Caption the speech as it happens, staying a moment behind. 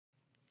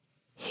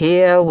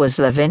Here was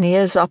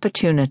Lavinia's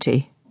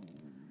opportunity.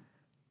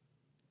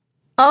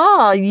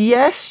 "Ah,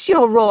 yes,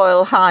 your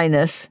Royal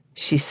Highness,"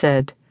 she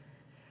said.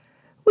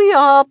 "We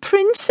are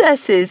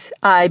princesses,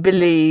 I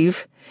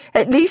believe.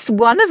 At least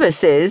one of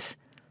us is.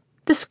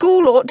 The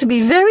school ought to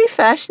be very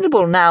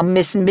fashionable now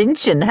Miss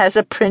Minchin has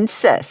a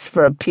princess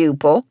for a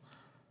pupil."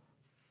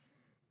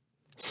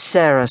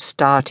 Sarah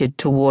started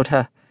toward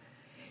her.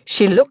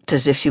 She looked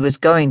as if she was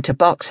going to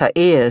box her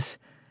ears.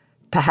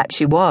 Perhaps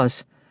she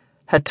was.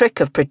 Her trick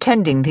of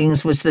pretending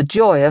things was the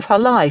joy of her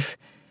life.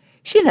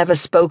 She never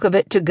spoke of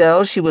it to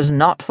girls she was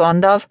not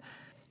fond of.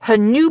 Her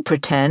new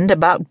pretend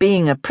about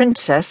being a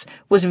princess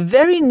was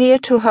very near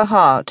to her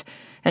heart,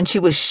 and she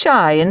was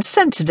shy and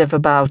sensitive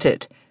about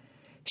it.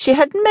 She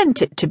had meant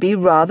it to be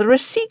rather a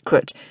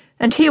secret,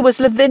 and here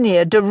was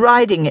Lavinia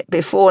deriding it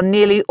before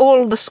nearly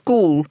all the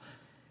school.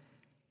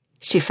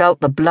 She felt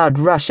the blood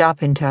rush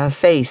up into her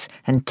face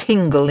and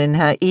tingle in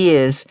her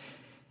ears.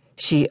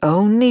 She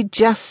only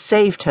just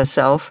saved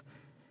herself.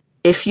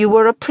 If you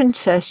were a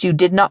princess, you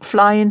did not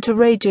fly into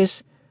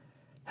rages.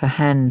 Her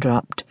hand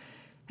dropped,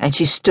 and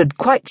she stood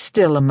quite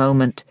still a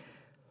moment.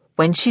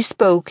 When she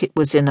spoke, it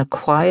was in a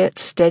quiet,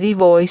 steady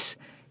voice.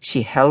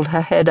 She held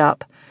her head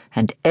up,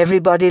 and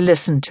everybody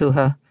listened to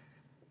her.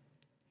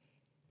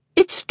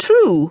 "It's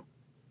true,"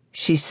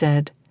 she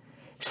said.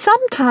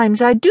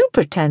 "Sometimes I do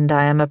pretend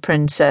I am a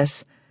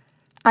princess.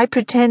 I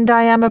pretend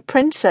I am a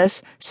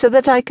princess so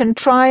that I can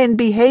try and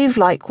behave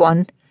like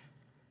one."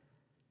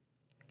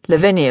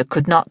 Lavinia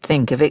could not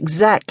think of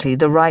exactly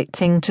the right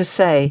thing to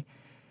say.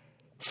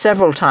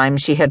 Several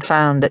times she had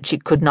found that she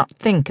could not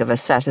think of a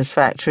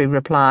satisfactory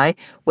reply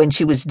when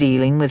she was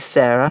dealing with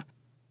Sarah.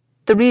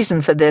 The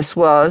reason for this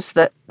was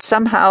that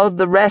somehow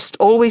the rest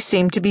always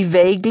seemed to be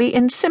vaguely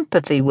in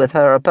sympathy with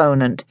her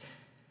opponent.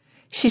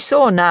 She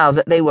saw now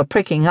that they were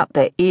pricking up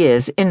their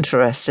ears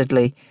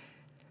interestedly.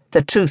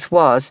 The truth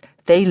was,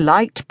 they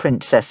liked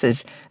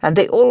princesses, and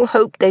they all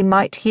hoped they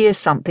might hear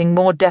something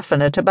more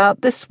definite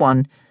about this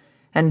one,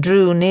 and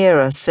drew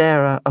nearer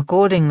Sarah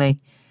accordingly.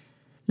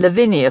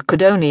 Lavinia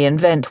could only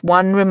invent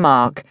one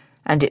remark,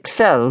 and it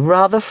fell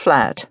rather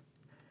flat.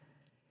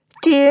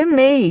 "Dear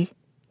me,"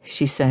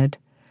 she said.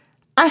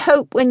 "I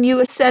hope when you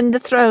ascend the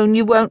throne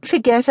you won't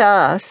forget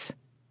us."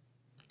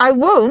 "I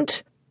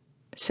won't,"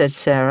 said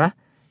Sarah,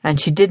 and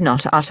she did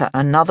not utter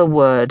another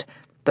word,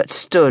 but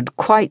stood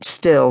quite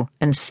still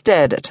and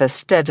stared at her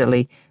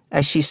steadily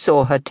as she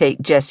saw her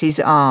take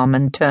Jessie's arm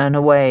and turn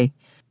away.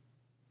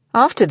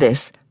 After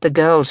this, the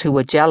girls who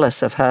were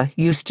jealous of her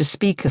used to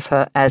speak of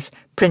her as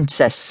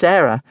Princess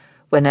Sarah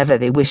whenever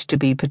they wished to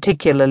be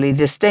particularly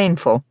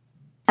disdainful,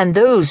 and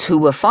those who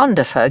were fond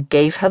of her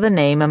gave her the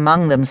name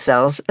among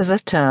themselves as a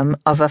term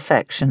of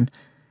affection.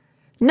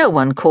 No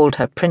one called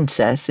her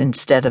Princess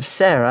instead of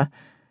Sarah,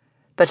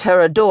 but her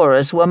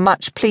adorers were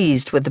much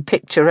pleased with the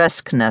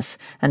picturesqueness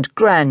and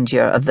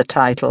grandeur of the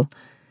title,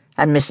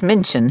 and Miss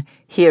Minchin,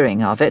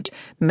 hearing of it,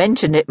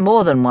 mentioned it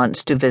more than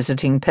once to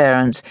visiting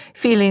parents,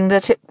 feeling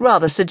that it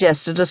rather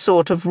suggested a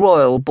sort of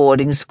royal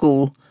boarding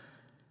school.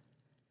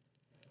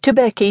 To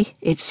Becky,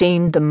 it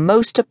seemed the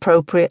most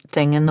appropriate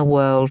thing in the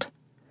world.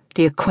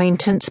 The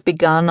acquaintance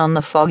begun on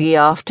the foggy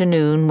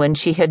afternoon when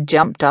she had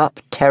jumped up,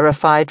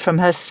 terrified from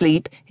her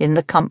sleep, in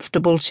the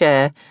comfortable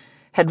chair,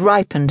 had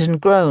ripened and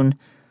grown,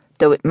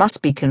 though it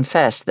must be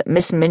confessed that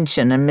Miss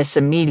Minchin and Miss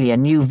Amelia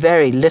knew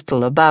very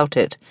little about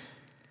it.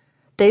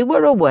 They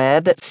were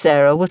aware that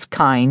Sarah was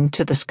kind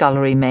to the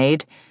scullery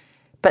maid,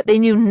 but they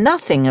knew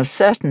nothing of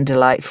certain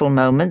delightful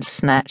moments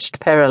snatched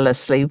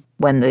perilously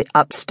when the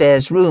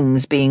upstairs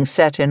rooms being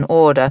set in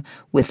order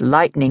with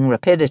lightning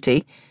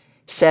rapidity,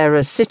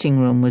 Sarah's sitting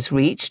room was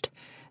reached,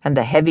 and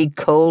the heavy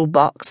coal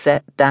box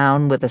set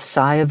down with a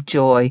sigh of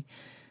joy.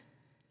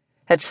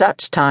 At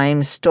such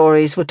times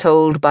stories were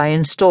told by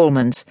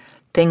installments.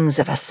 Things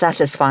of a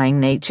satisfying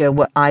nature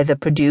were either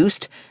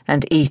produced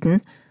and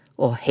eaten,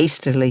 or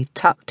hastily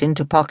tucked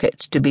into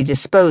pockets to be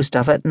disposed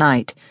of at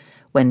night,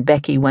 when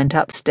Becky went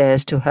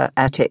upstairs to her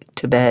attic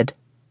to bed.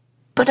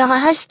 "But I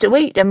has to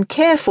eat 'em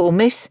careful,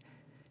 miss,"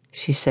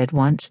 she said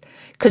once,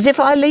 "'cause if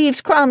I leaves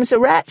crumbs the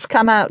rats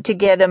come out to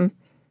get 'em."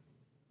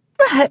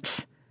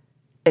 "Rats!"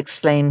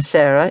 exclaimed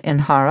Sarah in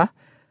horror.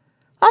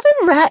 "Are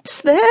there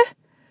rats there?"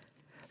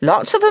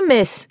 "Lots of 'em,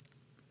 miss,"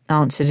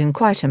 answered in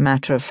quite a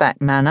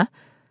matter-of-fact manner.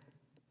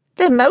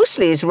 "There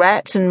mostly is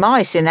rats and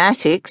mice in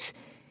attics.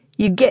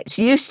 You gets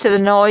used to the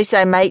noise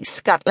they make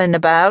scuttling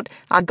about.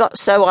 I got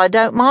so I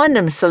don't mind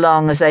 'em so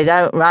long as they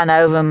don't run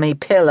over me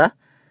pillar."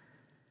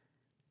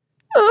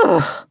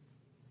 "Ugh,"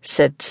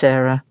 said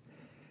Sarah.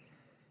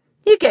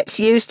 "You gets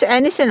used to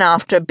anything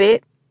after a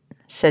bit,"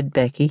 said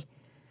Becky.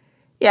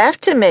 "You have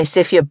to, miss,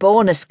 if you're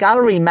born a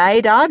scullery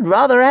maid. I'd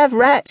rather have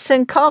rats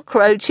than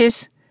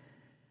cockroaches."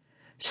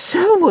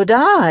 "So would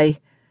I,"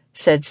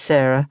 said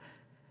Sarah.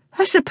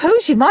 "I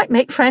suppose you might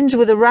make friends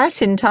with a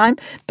rat in time,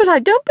 but I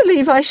don't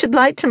believe I should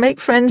like to make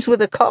friends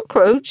with a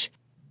cockroach."